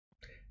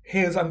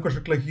Hey, it's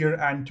Ankush here,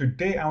 and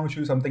today I want to show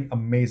you something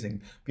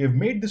amazing. We have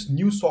made this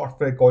new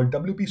software called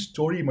WP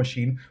Story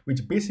Machine,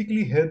 which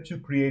basically helps you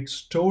create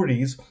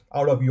stories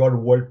out of your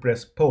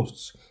WordPress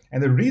posts.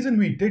 And the reason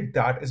we did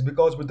that is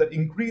because with the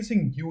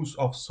increasing use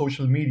of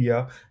social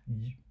media,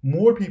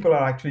 more people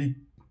are actually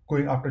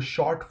going after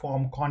short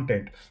form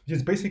content, which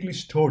is basically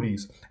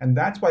stories. And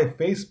that's why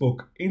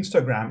Facebook,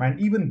 Instagram, and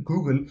even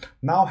Google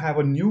now have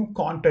a new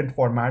content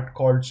format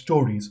called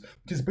stories,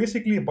 which is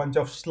basically a bunch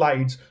of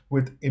slides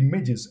with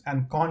images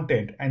and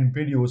content and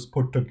videos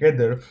put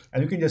together.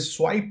 And you can just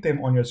swipe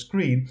them on your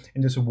screen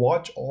and just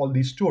watch all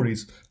these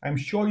stories. I'm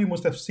sure you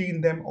must have seen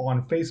them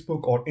on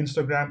Facebook or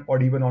Instagram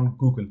or even on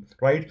Google,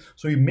 right?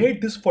 So we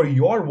made this for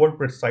your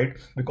WordPress site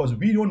because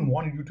we don't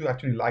want you to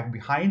actually lag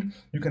behind.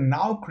 You can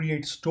now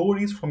create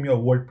stories from your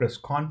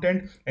WordPress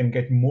content and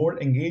get more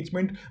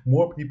engagement,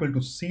 more people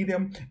to see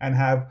them, and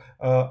have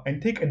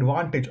and take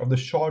advantage of the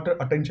shorter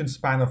attention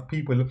span of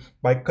people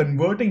by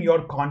converting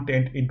your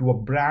content into a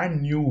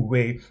brand new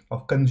way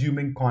of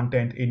consuming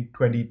content in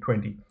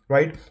 2020,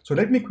 right? So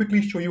let me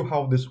quickly show you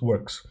how this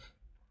works.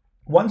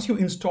 Once you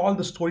install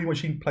the Story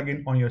Machine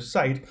plugin on your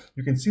site,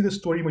 you can see the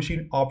Story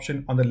Machine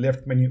option on the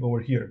left menu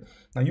over here.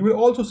 Now you will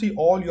also see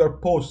all your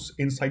posts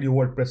inside your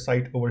WordPress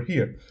site over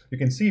here. You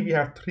can see we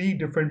have 3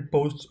 different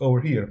posts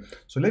over here.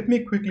 So let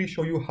me quickly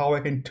show you how I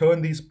can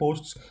turn these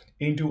posts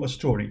into a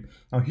story.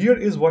 Now here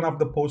is one of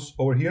the posts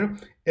over here,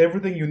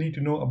 everything you need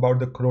to know about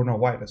the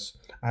coronavirus.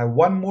 I have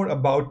one more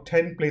about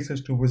 10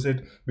 places to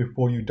visit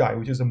before you die,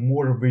 which is a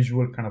more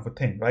visual kind of a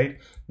thing, right?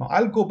 Now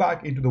I'll go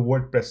back into the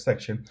WordPress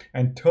section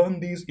and turn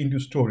these into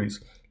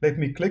stories. Let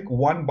me click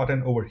one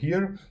button over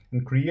here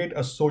and create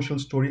a social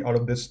story out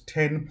of this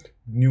 10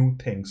 new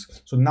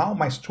things. So now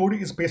my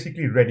story is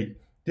basically ready.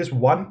 Just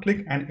one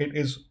click and it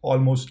is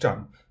almost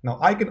done. Now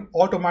I can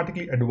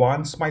automatically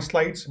advance my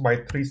slides by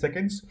 3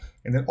 seconds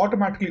and then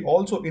automatically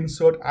also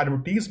insert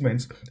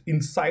advertisements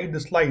inside the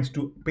slides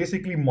to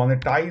basically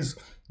monetize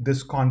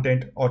this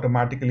content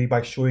automatically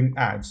by showing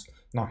ads.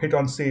 Now hit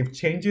on save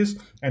changes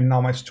and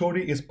now my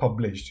story is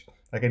published.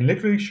 I can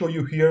literally show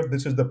you here,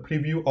 this is the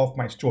preview of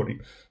my story.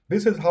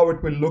 This is how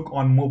it will look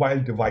on mobile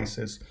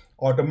devices.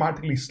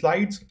 Automatically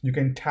slides, you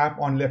can tap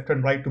on left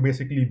and right to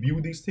basically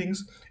view these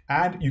things,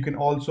 and you can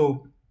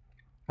also,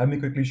 let me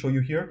quickly show you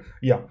here.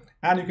 Yeah,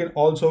 and you can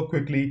also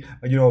quickly,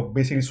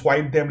 basically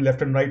swipe them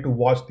left and right to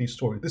watch these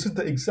stories. This is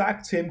the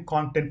exact same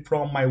content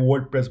from my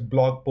WordPress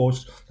blog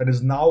post that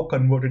is now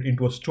converted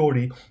into a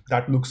story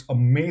that looks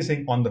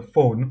amazing on the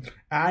phone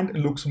and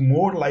looks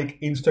more like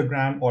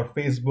Instagram or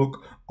Facebook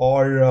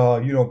or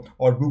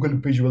or Google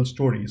visual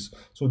stories.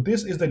 So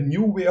this is the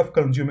new way of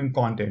consuming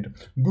content.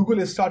 Google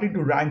is starting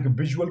to rank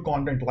visual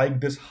content like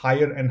this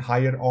higher and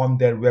higher on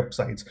their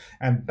websites,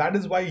 and that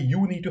is why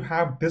you need to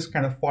have this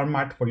kind of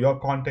format for your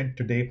content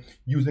today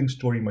using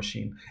Story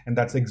Machine, and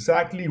that's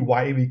exactly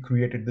why we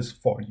created this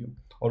for you.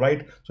 All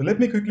right, so let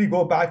me quickly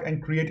go back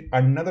and create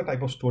another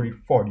type of story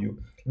for you.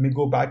 Let me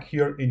go back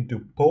here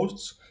into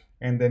posts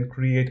and then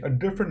create a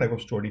different type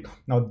of story.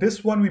 Now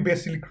this one we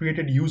basically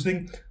created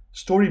using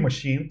Story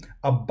Machine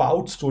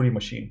about Story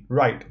Machine,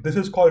 right? This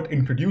is called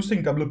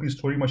introducing WP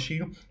Story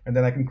Machine, and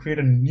then I can create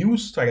a new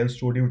style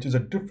story, which is a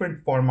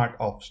different format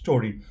of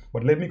story.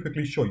 But let me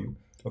quickly show you.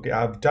 Okay,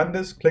 I've done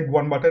this, click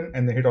one button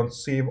and then hit on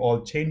save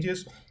all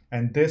changes.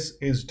 And this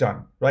is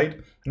done, right?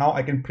 Now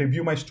I can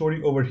preview my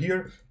story over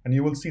here and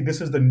you will see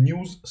this is the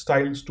news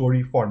style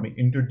story for me,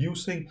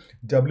 introducing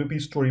WP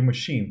Story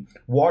Machine,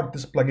 what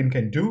this plugin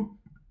can do,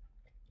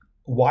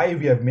 why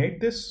we have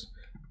made this,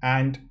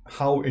 and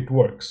how it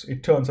works.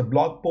 It turns a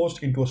blog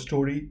post into a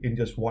story in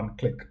just one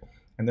click.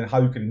 And then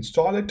how you can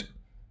install it,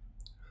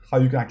 how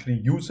you can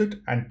actually use it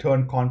and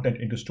turn content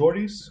into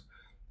stories,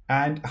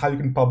 and how you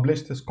can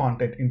publish this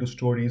content into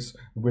stories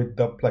with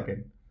the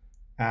plugin.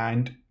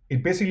 And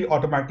it basically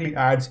automatically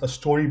adds a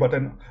story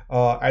button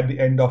at the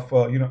end of,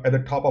 at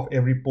the top of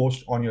every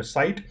post on your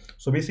site.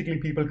 So basically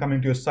people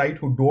coming to your site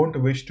who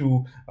don't wish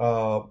to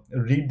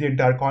read the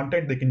entire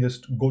content, they can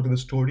just go to the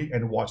story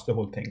and watch the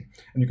whole thing.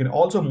 And you can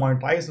also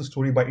monetize the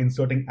story by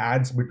inserting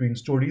ads between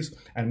stories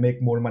and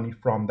make more money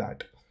from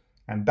that.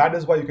 And that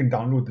is why you can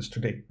download this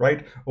today,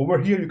 right? Over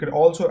here, you can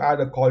also add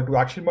a call to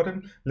action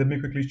button. Let me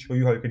quickly show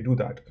you how you can do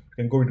that.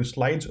 You can go into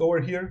slides over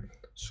here,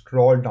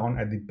 scroll down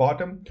at the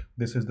bottom.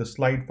 This is the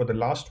slide for the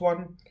last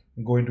one.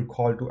 Go into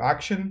call to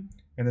action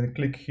and then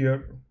click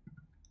here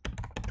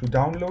to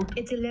download.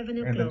 It's 11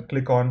 o'clock. And then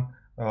click on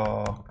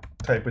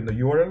type in the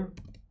URL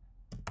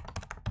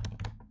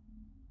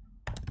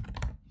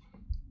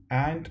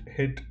and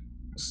hit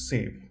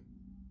save.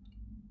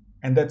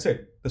 And that's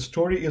it. The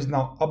story is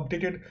now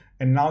updated,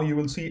 and now you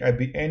will see at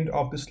the end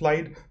of the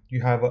slide,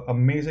 you have an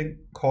amazing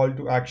call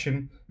to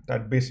action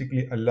that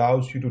basically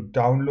allows you to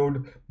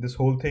download this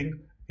whole thing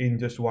in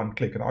just one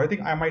click. And I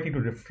think I might need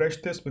to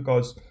refresh this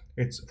because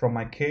it's from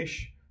my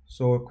cache.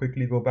 So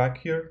quickly go back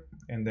here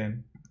and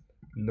then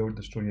load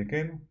the story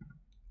again.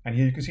 And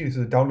here you can see this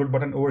is a download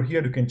button over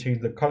here. You can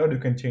change the color, you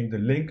can change the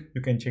link,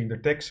 you can change the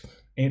text,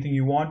 anything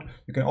you want.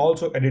 You can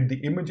also edit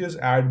the images,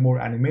 add more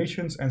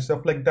animations and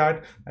stuff like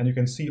that. And you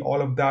can see all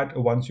of that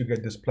once you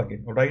get this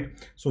plugin, all right?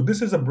 So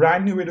this is a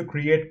brand new way to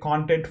create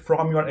content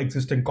from your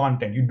existing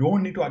content. You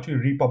don't need to actually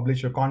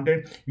republish your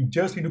content. You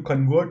just need to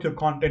convert your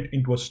content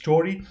into a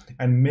story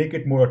and make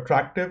it more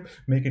attractive,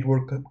 make it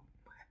work,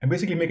 and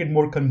basically make it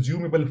more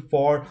consumable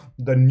for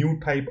the new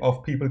type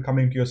of people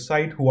coming to your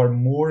site who are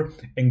more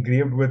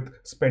engraved with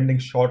spending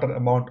shorter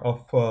amount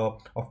of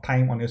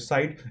time on your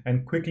site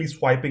and quickly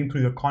swiping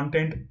through your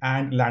content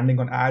and landing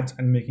on ads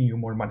and making you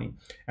more money.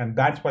 And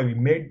that's why we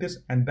made this,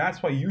 and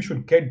that's why you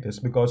should get this,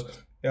 because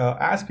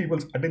as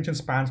people's attention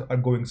spans are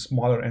going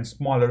smaller and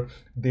smaller,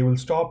 they will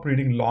stop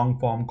reading long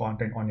form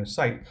content on your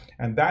site.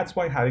 And that's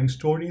why having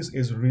stories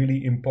is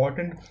really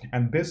important.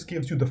 And this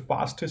gives you the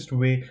fastest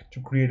way to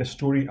create a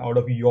story out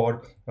of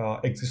your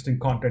existing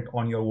content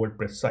on your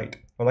WordPress site.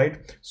 All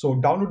right. So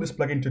download this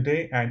plugin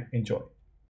today and enjoy.